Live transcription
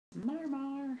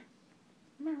Marmar.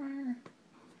 Marmar.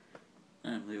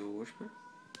 Unbelievable whisper.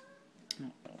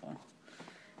 Oh.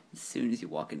 As soon as you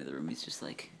walk into the room, he's just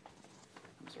like,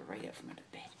 comes right out from under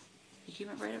the bed. You came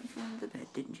up right out from under the bed,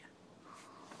 didn't you?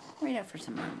 Right out for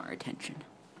some Marmar attention.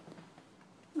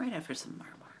 Right out for some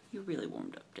Marmar. You really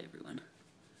warmed up to everyone.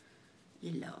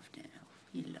 You loved now.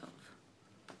 You love.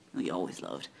 Well, you always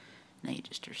loved. Now you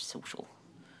just are social.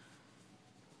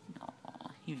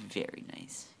 Aw, you're very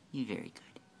nice. You're very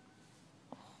good.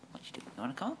 Oh, what you do? You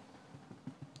wanna come up?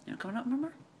 You wanna come up,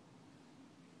 Marmar?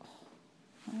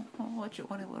 Oh, what do you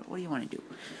want to do? What do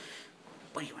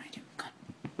you want to do? Come on.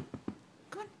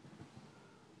 Come on.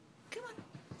 Come on.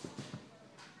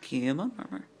 Come on,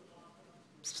 Marmar.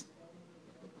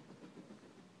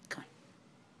 Come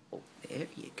on. Oh, there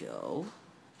you go.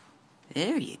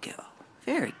 There you go.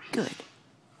 Very good.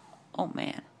 Oh,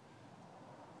 man.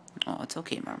 Oh, it's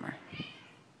okay, Marmar.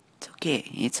 It's okay.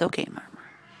 It's okay,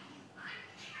 Marmar.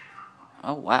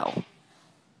 Oh, wow.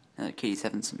 Another kitty's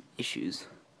having some issues.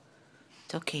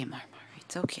 It's okay, Marmar.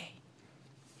 It's okay.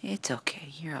 It's okay.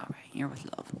 You're alright. You're with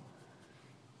love.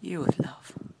 You're with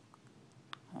love.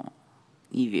 Oh,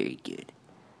 you're very good.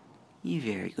 You're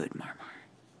very good, Marmar.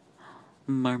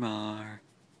 Marmar.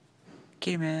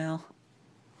 Kitty Mel.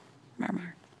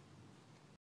 Marmar.